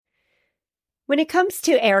When it comes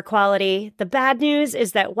to air quality, the bad news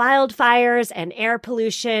is that wildfires and air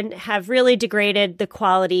pollution have really degraded the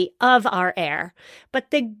quality of our air.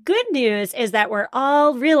 But the good news is that we're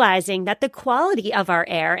all realizing that the quality of our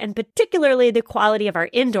air, and particularly the quality of our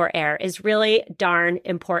indoor air, is really darn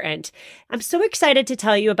important. I'm so excited to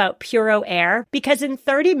tell you about Puro Air because in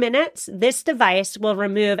 30 minutes, this device will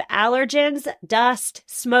remove allergens, dust,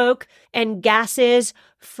 smoke, and gases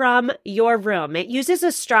from your room. It uses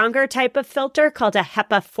a stronger type of filter called a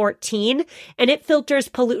HEPA 14, and it filters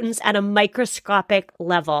pollutants at a microscopic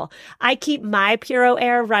level. I keep my Puro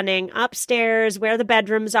Air running upstairs where the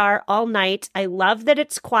bedrooms are all night. I love that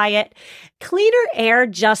it's quiet. Cleaner air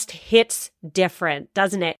just hits different,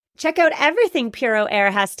 doesn't it? Check out everything Puro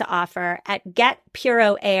Air has to offer at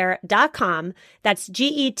getpuroair.com. That's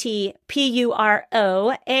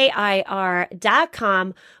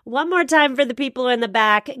GETPUROAIR.com. One more time for the people in the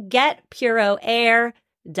back,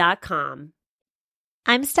 getpuroair.com.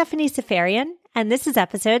 I'm Stephanie Seferian, and this is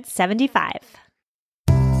episode 75.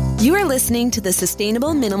 You are listening to the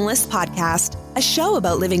Sustainable Minimalist Podcast, a show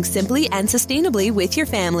about living simply and sustainably with your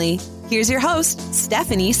family. Here's your host,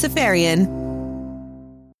 Stephanie Seferian.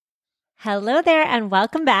 Hello there and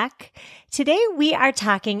welcome back. Today we are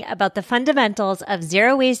talking about the fundamentals of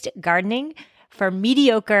zero-waste gardening for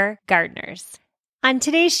mediocre gardeners. On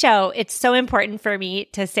today's show, it's so important for me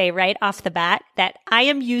to say right off the bat that I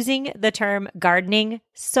am using the term gardening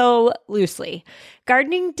so loosely.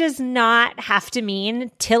 Gardening does not have to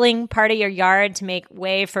mean tilling part of your yard to make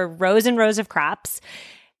way for rows and rows of crops.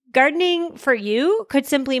 Gardening for you could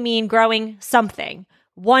simply mean growing something,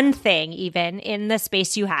 one thing even, in the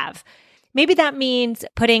space you have. Maybe that means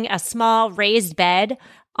putting a small raised bed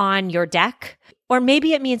on your deck, or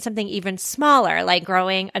maybe it means something even smaller, like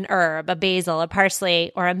growing an herb, a basil, a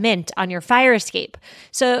parsley, or a mint on your fire escape,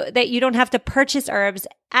 so that you don't have to purchase herbs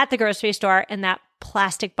at the grocery store in that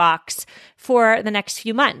plastic box for the next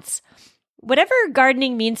few months. Whatever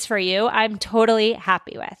gardening means for you, I'm totally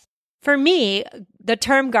happy with. For me, the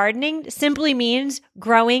term gardening simply means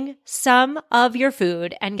growing some of your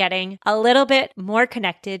food and getting a little bit more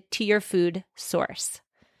connected to your food source.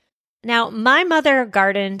 Now, my mother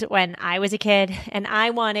gardened when I was a kid, and I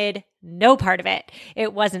wanted no part of it.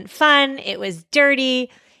 It wasn't fun. It was dirty.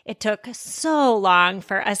 It took so long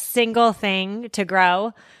for a single thing to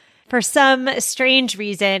grow. For some strange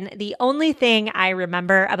reason, the only thing I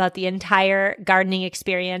remember about the entire gardening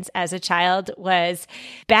experience as a child was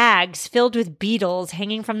bags filled with beetles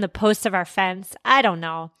hanging from the posts of our fence. I don't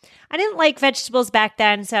know. I didn't like vegetables back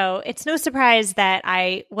then, so it's no surprise that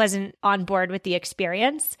I wasn't on board with the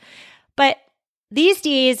experience. But these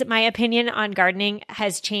days, my opinion on gardening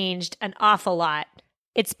has changed an awful lot.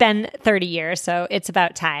 It's been 30 years, so it's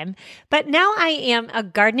about time. But now I am a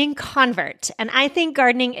gardening convert, and I think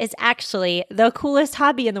gardening is actually the coolest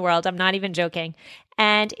hobby in the world. I'm not even joking.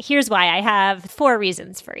 And here's why. I have 4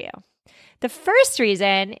 reasons for you. The first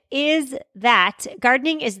reason is that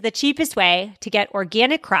gardening is the cheapest way to get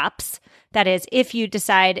organic crops. That is, if you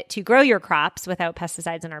decide to grow your crops without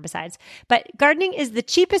pesticides and herbicides. But gardening is the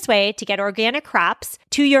cheapest way to get organic crops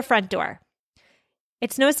to your front door.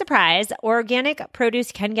 It's no surprise, organic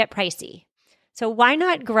produce can get pricey. So why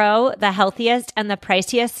not grow the healthiest and the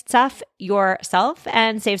priciest stuff yourself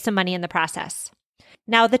and save some money in the process?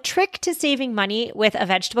 Now, the trick to saving money with a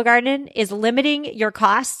vegetable garden is limiting your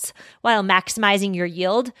costs while maximizing your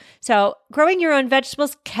yield. So growing your own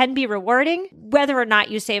vegetables can be rewarding whether or not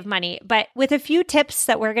you save money. But with a few tips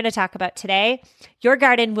that we're going to talk about today, your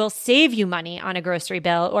garden will save you money on a grocery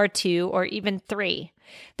bill or 2 or even 3.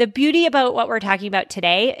 The beauty about what we're talking about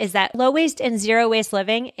today is that low waste and zero waste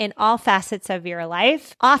living in all facets of your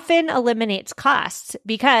life often eliminates costs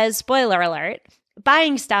because, spoiler alert,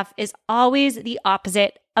 buying stuff is always the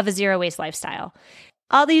opposite of a zero waste lifestyle.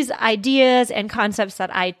 All these ideas and concepts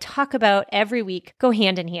that I talk about every week go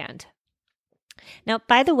hand in hand. Now,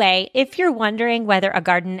 by the way, if you're wondering whether a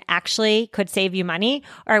garden actually could save you money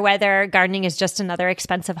or whether gardening is just another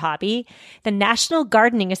expensive hobby, the National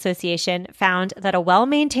Gardening Association found that a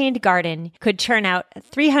well-maintained garden could churn out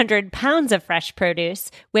 300 pounds of fresh produce,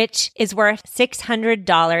 which is worth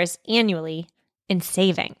 $600 annually in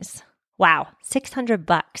savings. Wow,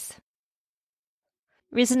 $600.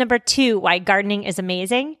 Reason number 2 why gardening is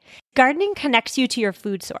amazing. Gardening connects you to your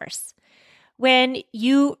food source. When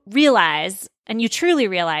you realize, and you truly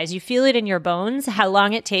realize, you feel it in your bones, how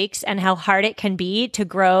long it takes and how hard it can be to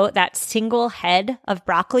grow that single head of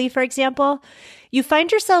broccoli, for example, you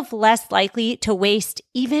find yourself less likely to waste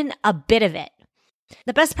even a bit of it.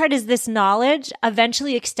 The best part is this knowledge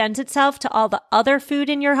eventually extends itself to all the other food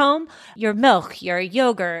in your home, your milk, your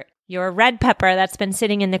yogurt, your red pepper that's been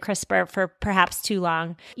sitting in the crisper for perhaps too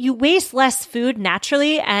long. You waste less food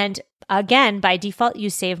naturally, and again, by default, you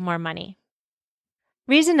save more money.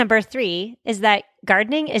 Reason number 3 is that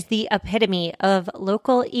gardening is the epitome of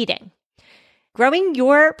local eating. Growing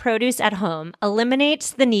your produce at home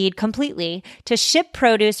eliminates the need completely to ship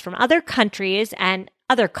produce from other countries and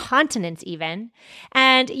other continents even,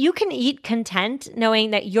 and you can eat content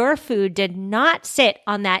knowing that your food did not sit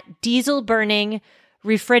on that diesel-burning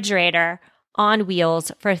refrigerator on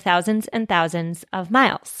wheels for thousands and thousands of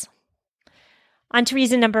miles. On to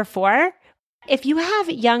reason number 4. If you have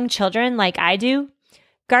young children like I do,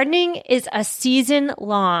 gardening is a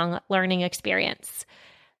season-long learning experience.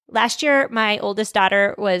 Last year, my oldest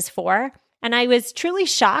daughter was 4, and I was truly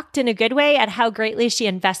shocked in a good way at how greatly she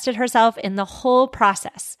invested herself in the whole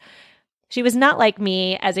process. She was not like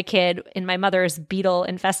me as a kid in my mother's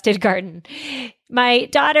beetle-infested garden. My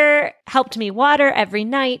daughter helped me water every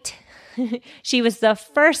night. She was the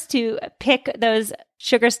first to pick those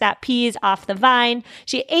sugar snap peas off the vine.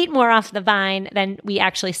 She ate more off the vine than we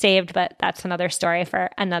actually saved, but that's another story for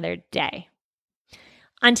another day.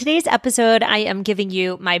 On today's episode, I am giving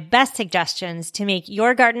you my best suggestions to make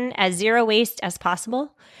your garden as zero waste as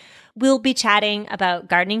possible. We'll be chatting about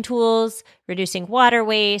gardening tools, reducing water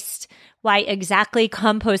waste, why exactly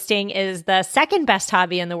composting is the second best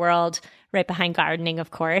hobby in the world, right behind gardening,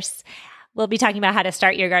 of course. We'll be talking about how to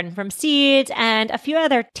start your garden from seeds and a few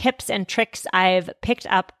other tips and tricks I've picked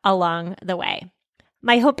up along the way.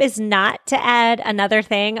 My hope is not to add another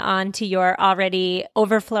thing onto your already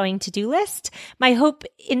overflowing to-do list. My hope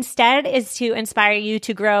instead is to inspire you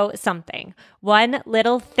to grow something, one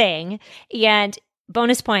little thing, and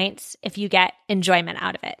bonus points if you get enjoyment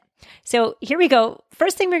out of it. So here we go.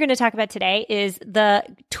 First thing we're going to talk about today is the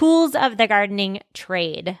tools of the gardening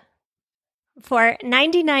trade. For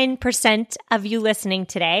 99% of you listening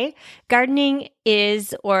today, gardening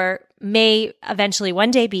is or may eventually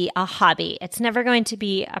one day be a hobby. It's never going to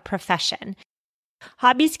be a profession.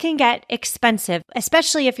 Hobbies can get expensive,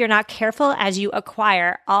 especially if you're not careful as you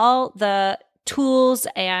acquire all the tools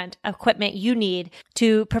and equipment you need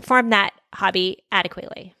to perform that hobby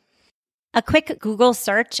adequately. A quick Google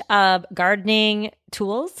search of gardening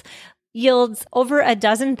tools yields over a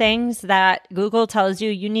dozen things that Google tells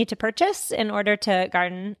you need to purchase in order to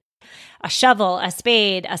garden. A shovel, a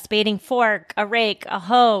spade, a spading fork, a rake, a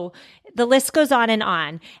hoe. The list goes on.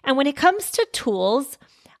 And when it comes to tools,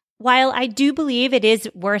 while I do believe it is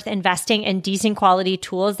worth investing in decent quality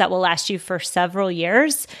tools that will last you for several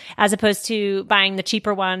years, as opposed to buying the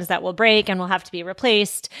cheaper ones that will break and will have to be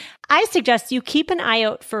replaced, I suggest you keep an eye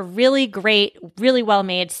out for really great, really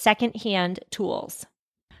well-made secondhand tools.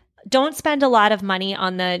 Don't spend a lot of money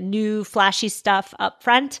on the new flashy stuff up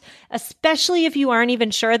front, especially if you aren't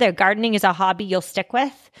even sure that gardening is a hobby you'll stick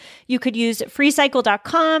with. You could use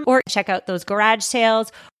freecycle.com or check out those garage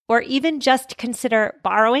sales, or even just consider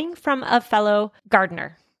borrowing from a fellow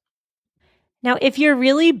gardener. Now, if you're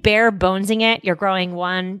really bare bonesing it, you're growing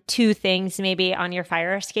 1-2 things maybe on your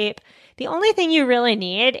fire escape, the only thing you really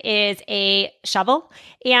need is a shovel.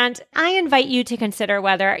 And I invite you to consider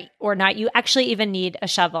whether or not you actually even need a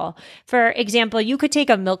shovel. For example, you could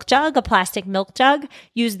take a milk jug, a plastic milk jug,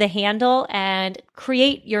 use the handle and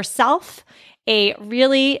create yourself a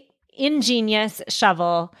really ingenious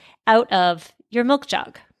shovel out of your milk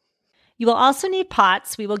jug. You will also need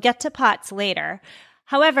pots. We will get to pots later.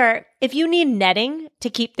 However, if you need netting to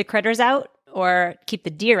keep the critters out or keep the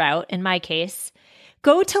deer out, in my case,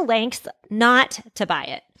 go to lengths not to buy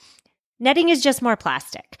it. Netting is just more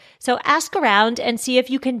plastic. So ask around and see if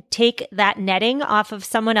you can take that netting off of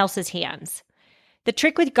someone else's hands. The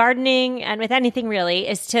trick with gardening and with anything really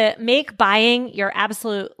is to make buying your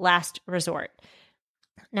absolute last resort.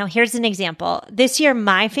 Now, here's an example. This year,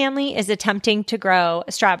 my family is attempting to grow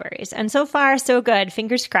strawberries. And so far, so good,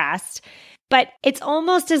 fingers crossed. But it's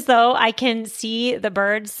almost as though I can see the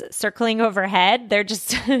birds circling overhead. They're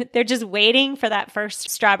just waiting for that first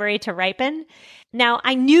strawberry to ripen. Now,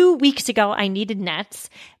 I knew weeks ago I needed nets,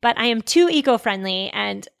 but I am too eco-friendly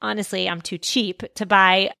and honestly, I'm too cheap to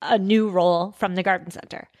buy a new roll from the garden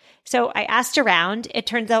center. So I asked around. It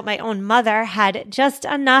turns out my own mother had just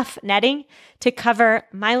enough netting to cover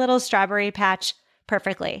my little strawberry patch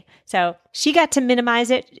perfectly. So she got to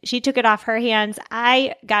minimize it. She took it off her hands.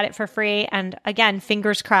 I got it for free. And again,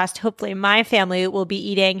 fingers crossed, hopefully my family will be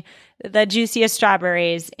eating the juiciest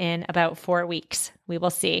strawberries in about 4 weeks. We will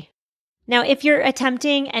see. Now, if you're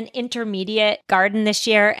attempting an intermediate garden this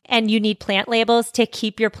year and you need plant labels to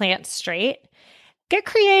keep your plants straight, get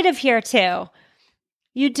creative here too.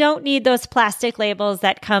 You don't need those plastic labels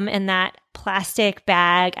that come in that plastic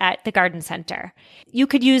bag at the garden center. You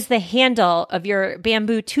could use the handle of your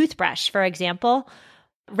bamboo toothbrush, for example.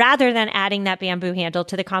 Rather than adding that bamboo handle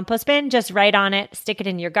to the compost bin, just write on it, stick it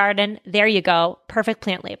in your garden. There you go. Perfect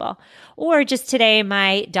plant label. Or just today,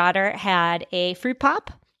 my daughter had a fruit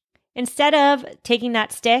pop. Instead of taking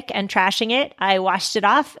that stick and trashing it, I washed it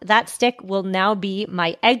off. That stick will now be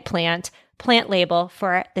my eggplant plant label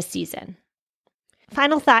for the season.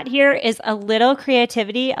 Final thought here is a little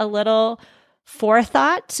creativity, a little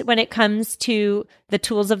forethought when it comes to the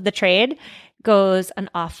tools of the trade goes an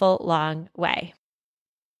awful long way.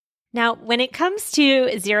 Now, when it comes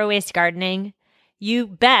to zero waste gardening, you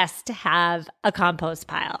best have a compost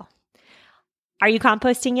pile. Are you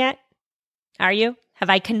composting yet? Are you? Have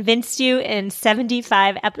I convinced you in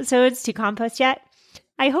 75 episodes to compost yet?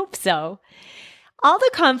 I hope so. All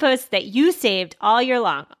the compost that you saved all year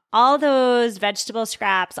long, all those vegetable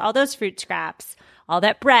scraps, all those fruit scraps, all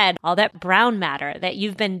that bread, all that brown matter that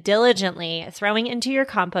you've been diligently throwing into your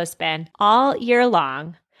compost bin all year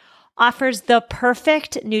long, offers the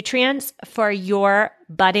perfect nutrients for your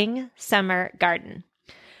budding summer garden.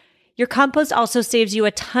 Your compost also saves you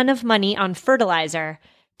a ton of money on fertilizer,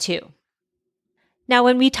 too. Now,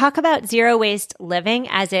 when we talk about zero waste living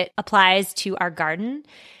as it applies to our garden,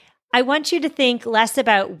 I want you to think less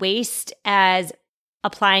about waste as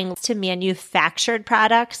applying to manufactured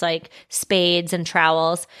products like spades and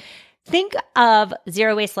trowels. Think of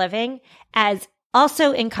zero waste living as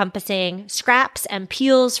also encompassing scraps and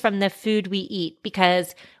peels from the food we eat,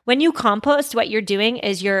 because when you compost, what you're doing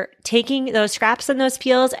is you're taking those scraps and those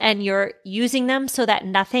peels and you're using them so that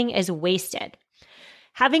nothing is wasted.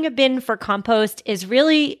 Having a bin for compost is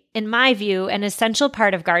really, in my view, an essential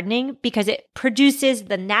part of gardening because it produces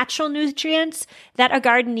the natural nutrients that a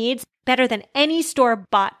garden needs better than any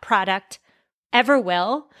store-bought product ever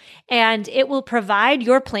will, and it will provide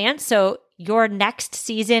your plants, so your next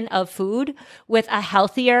season of food, with a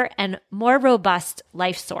healthier and more robust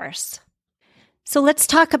life source. So let's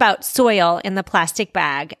talk about soil in the plastic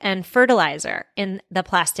bag and fertilizer in the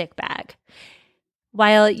plastic bag.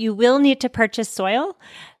 While you will need to purchase soil,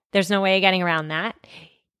 there's no way of getting around that.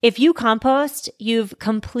 If you compost, you've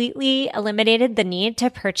completely eliminated the need to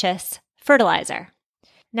purchase fertilizer.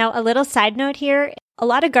 Now, a little side note here, a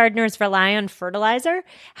lot of gardeners rely on fertilizer.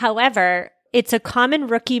 However, it's a common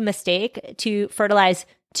rookie mistake to fertilize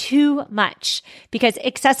too much because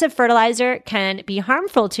excessive fertilizer can be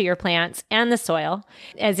harmful to your plants and the soil,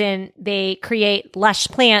 as in they create lush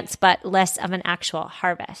plants but less of an actual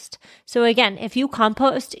harvest. So again, if you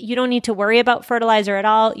compost, you don't need to worry about fertilizer at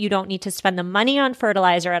all. You don't need to spend the money on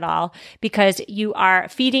fertilizer at all because you are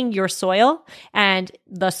feeding your soil and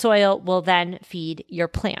the soil will then feed your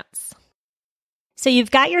plants. So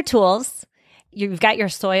you've got your tools. You've got your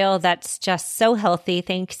soil that's just so healthy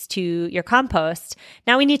thanks to your compost.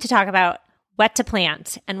 Now we need to talk about what to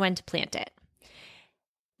plant and when to plant it.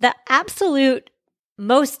 The absolute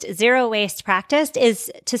most zero waste practice is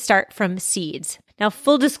to start from seeds. Now,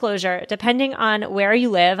 full disclosure, depending on where you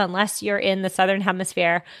live, unless you're in the Southern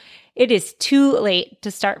Hemisphere, it is too late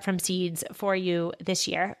to start from seeds for you this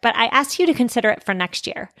year. But I ask you to consider it for next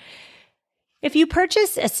year. If you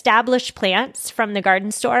purchase established plants from the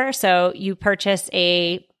garden store, so you purchase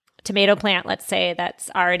a tomato plant, let's say,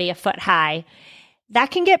 that's already a foot high,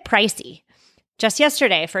 that can get pricey. Just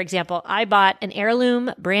yesterday, for example, I bought an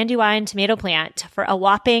heirloom Brandywine tomato plant for a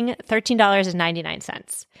whopping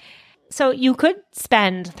 $13.99. So you could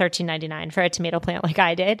spend $13.99 for a tomato plant like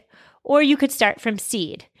I did, or you could start from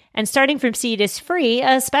seed. And starting from seed is free,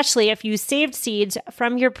 especially if you saved seeds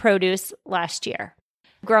from your produce last year.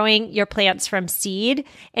 Growing your plants from seed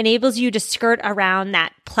enables you to skirt around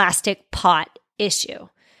that plastic pot issue.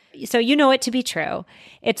 So you know it to be true.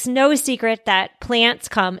 It's no secret that plants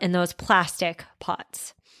come in those plastic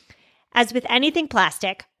pots. As with anything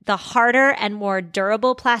plastic, the harder and more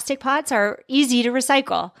durable plastic pots are easy to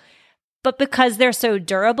recycle. But because they're so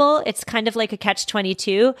durable, it's kind of like a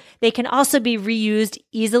catch-22. They can also be reused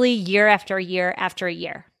easily year after year after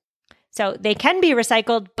year. So they can be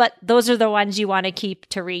recycled, but those are the ones you want to keep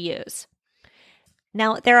to reuse.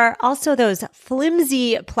 Now, there are also those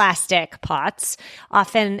flimsy plastic pots.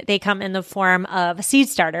 Often they come in the form of seed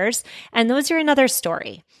starters, and those are another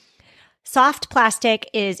story. Soft plastic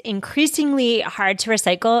is increasingly hard to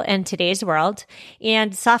recycle in today's world,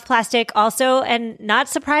 and soft plastic also, and not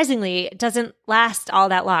surprisingly, doesn't last all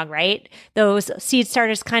that long, right? Those seed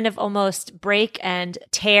starters kind of almost break and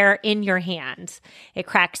tear in your hands. It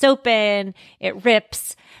cracks open, it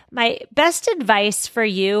rips. My best advice for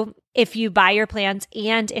you, if you buy your plants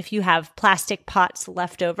and if you have plastic pots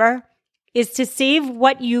left over, is to save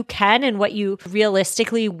what you can and what you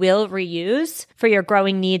realistically will reuse for your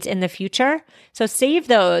growing needs in the future. So save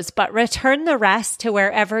those, but return the rest to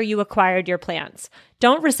wherever you acquired your plants.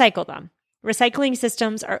 Don't recycle them. Recycling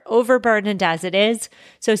systems are overburdened as it is,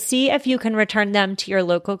 so see if you can return them to your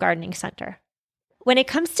local gardening center. When it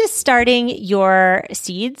comes to starting your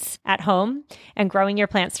seeds at home and growing your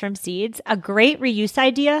plants from seeds, a great reuse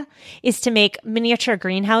idea is to make miniature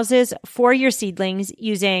greenhouses for your seedlings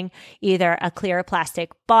using either a clear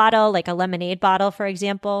plastic bottle, like a lemonade bottle, for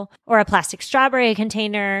example, or a plastic strawberry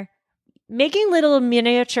container. Making little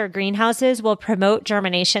miniature greenhouses will promote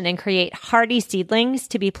germination and create hardy seedlings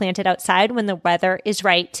to be planted outside when the weather is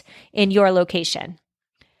right in your location.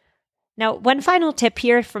 Now, one final tip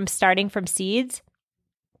here from starting from seeds.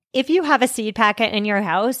 If you have a seed packet in your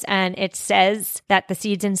house and it says that the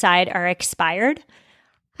seeds inside are expired,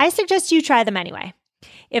 I suggest you try them anyway.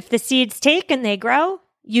 If the seeds take and they grow,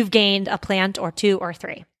 you've gained a plant or 2 or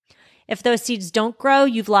 3. If those seeds don't grow,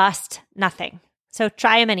 you've lost nothing. So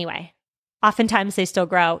try them anyway. Oftentimes they still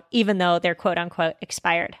grow, even though they're quote unquote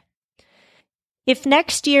expired. If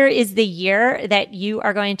next year is the year that you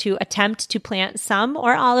are going to attempt to plant some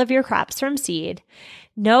or all of your crops from seed,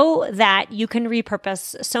 know that you can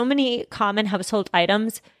repurpose so many common household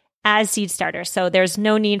items as seed starters. So there's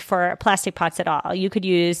no need for plastic pots at all. You could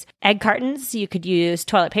use egg cartons, you could use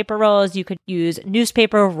toilet paper rolls, you could use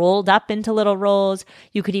newspaper rolled up into little rolls,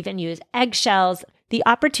 you could even use eggshells. The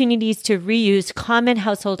opportunities to reuse common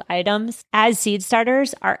household items as seed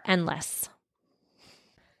starters are endless.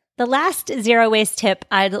 The last zero waste tip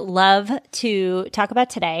I'd love to talk about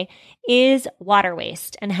today is water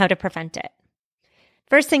waste and how to prevent it.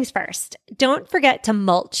 First things first, don't forget to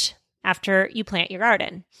mulch after you plant your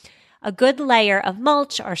garden. A good layer of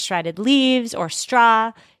mulch or shredded leaves or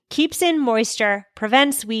straw keeps in moisture,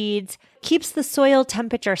 prevents weeds, keeps the soil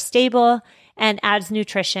temperature stable, and adds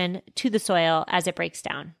nutrition to the soil as it breaks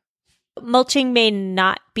down. Mulching may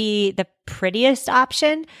not be the prettiest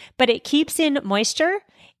option, but it keeps in moisture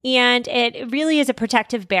and it really is a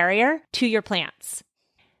protective barrier to your plants.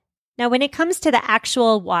 Now, when it comes to the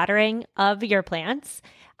actual watering of your plants,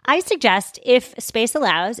 I suggest, if space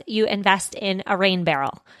allows, you invest in a rain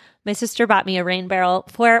barrel. My sister bought me a rain barrel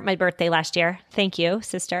for my birthday last year. Thank you,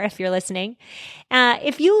 sister, if you're listening.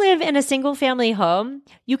 If you live in a single-family home,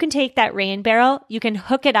 you can take that rain barrel, you can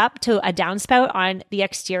hook it up to a downspout on the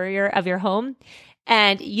exterior of your home,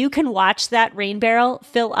 and you can watch that rain barrel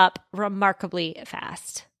fill up remarkably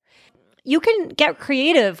fast. You can get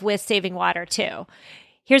creative with saving water, too.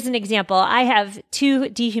 Here's an example. I have 2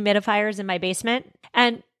 dehumidifiers in my basement,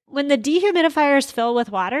 and when the dehumidifiers fill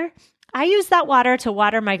with water, I use that water to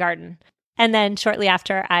water my garden. And then shortly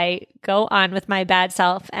after, I go on with my bad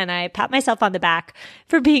self and I pat myself on the back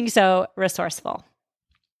for being so resourceful.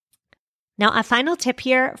 Now, a final tip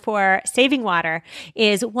here for saving water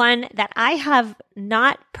is one that I have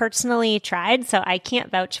not personally tried, so I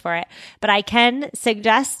can't vouch for it, but I can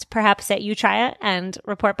suggest perhaps that you try it and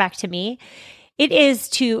report back to me. It is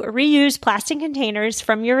to reuse plastic containers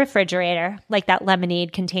from your refrigerator, like that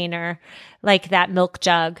lemonade container, like that milk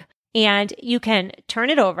jug, and you can turn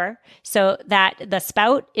it over so that the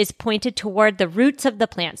spout is pointed toward the roots of the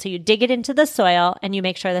plant. So you dig it into the soil and you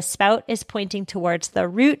make sure the spout is pointing towards the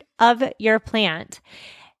root of your plant.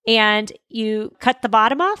 And you cut the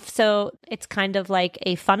bottom off, so it's kind of like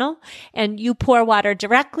a funnel, and you pour water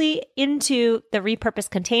directly into the repurposed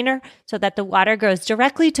container so that the water goes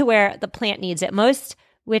directly to where the plant needs it most,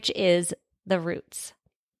 which is the roots.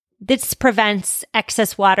 This prevents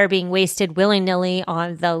excess water being wasted willy-nilly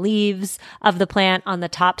on the leaves of the plant, on the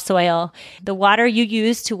topsoil. The water you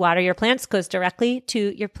use to water your plants goes directly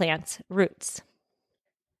to your plant's roots.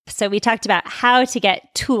 So we talked about how to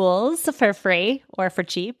get tools for free or for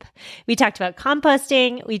cheap. We talked about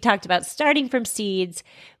composting. We talked about starting from seeds.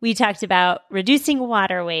 We talked about reducing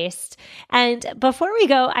water waste. And before we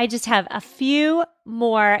go, I just have a few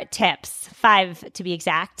more tips, 5 to be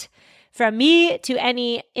exact, from me to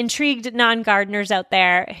any intrigued non-gardeners out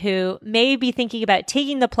there who may be thinking about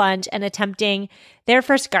taking the plunge and attempting their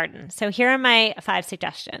first garden. So here are my 5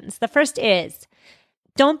 suggestions. The first is,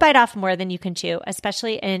 don't bite off more than you can chew,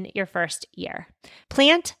 especially in your first year.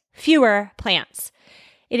 Plant fewer plants.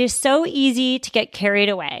 It is so easy to get carried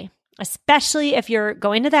away, especially if you're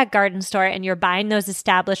going to that garden store and you're buying those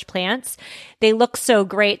established plants. They look so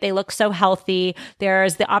great. They look so healthy.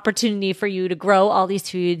 There's the opportunity for you to grow all these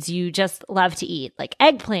foods you just love to eat, like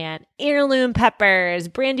eggplant, heirloom peppers,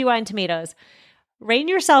 Brandywine tomatoes. Rein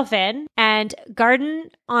yourself in and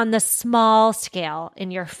garden on the small scale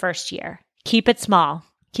in your first year. Keep it small.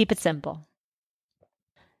 Keep it simple.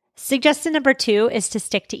 Suggestion number 2 is to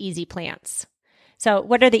stick to easy plants. So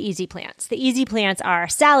what are the easy plants? The easy plants are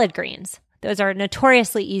salad greens. Those are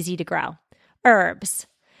notoriously easy to grow. Herbs.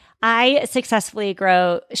 I successfully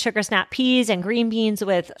grow sugar snap peas and green beans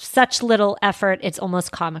with such little effort, it's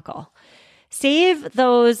almost comical. Save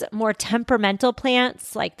those more temperamental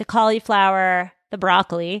plants like the cauliflower, the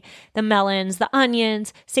broccoli, the melons, the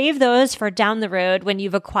onions. Save those for down the road when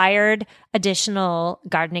you've acquired additional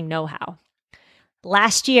gardening know-how.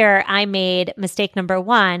 Last year, I made mistake number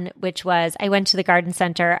 1, which was I went to the garden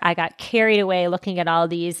center. I got carried away looking at all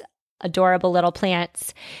these adorable little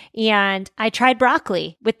plants. And I tried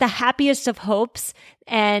broccoli with the happiest of hopes,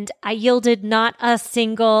 and I yielded not a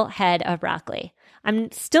single head of broccoli.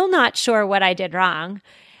 I'm still not sure what I did wrong,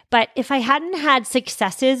 but if I hadn't had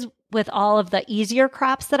successes with all of the easier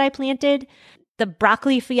crops that I planted, the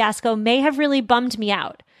broccoli fiasco may have really bummed me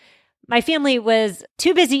out. My family was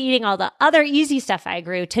too busy eating all the other easy stuff I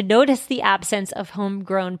grew to notice the absence of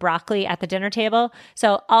homegrown broccoli at the dinner table.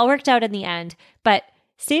 So all worked out in the end, but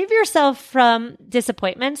save yourself from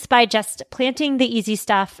disappointments by just planting the easy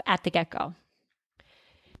stuff at the get-go.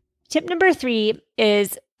 Tip number 3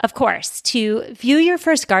 is, of course, to view your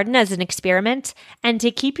first garden as an experiment and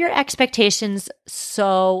to keep your expectations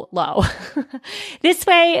so low. This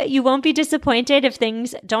way, you won't be disappointed if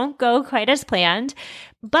things don't go quite as planned,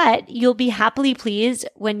 but you'll be happily pleased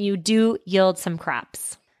when you do yield some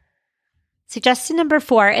crops. Suggestion number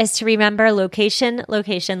 4 is to remember location,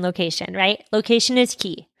 location, location, right? Location is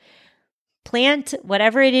key. Plant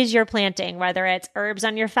whatever it is you're planting, whether it's herbs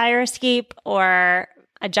on your fire escape or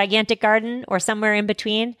a gigantic garden or somewhere in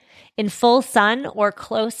between, in full sun or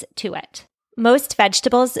close to it. Most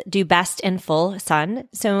vegetables do best in full sun,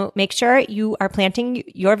 so make sure you are planting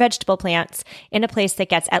your vegetable plants in a place that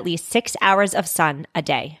gets at least 6 hours of sun a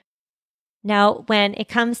day. Now, when it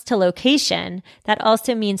comes to location, that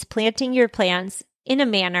also means planting your plants in a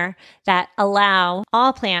manner that allow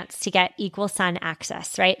all plants to get equal sun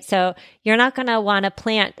access, right? So you're not going to want to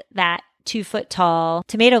plant that 2-foot tall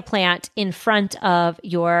tomato plant in front of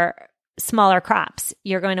your smaller crops.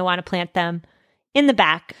 You're going to want to plant them in the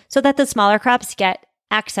back so that the smaller crops get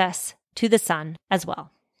access to the sun as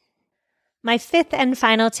well. My 5th and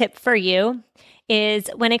final tip for you is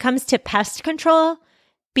when it comes to pest control,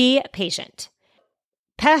 be patient.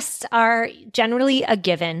 Pests are generally a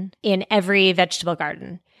given in every vegetable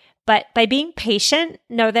garden, but by being patient,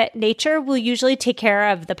 know that nature will usually take care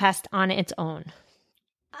of the pest on its own.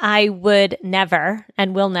 I would never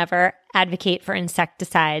and will never advocate for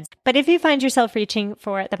insecticides, but if you find yourself reaching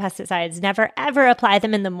for the pesticides, never ever apply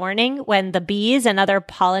them in the morning when the bees and other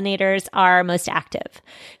pollinators are most active,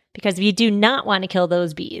 because we do not want to kill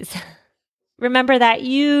those bees. Remember that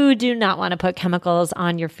you do not want to put chemicals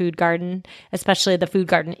on your food garden, especially the food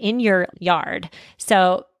garden in your yard.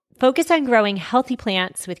 So focus on growing healthy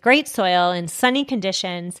plants with great soil in sunny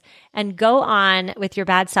conditions and go on with your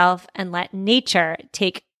bad self and let nature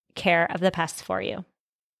take care of the pests for you.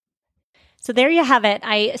 So there you have it.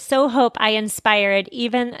 I so hope I inspired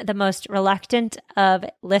even the most reluctant of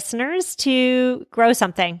listeners to grow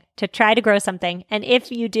something, to try to grow something. And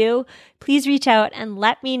if you do, please reach out and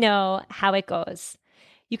let me know how it goes.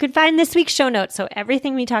 You can find this week's show notes, so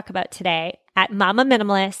everything we talk about today, at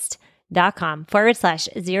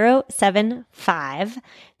mamaminimalist.com/075.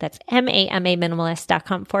 That's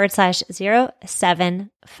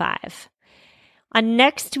mamaminimalist.com/075. On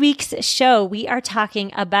next week's show, we are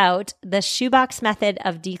talking about the shoebox method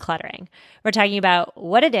of decluttering. We're talking about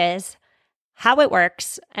what it is, how it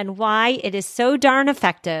works, and why it is so darn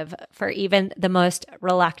effective for even the most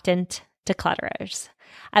reluctant declutterers.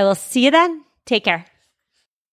 I will see you then. Take care.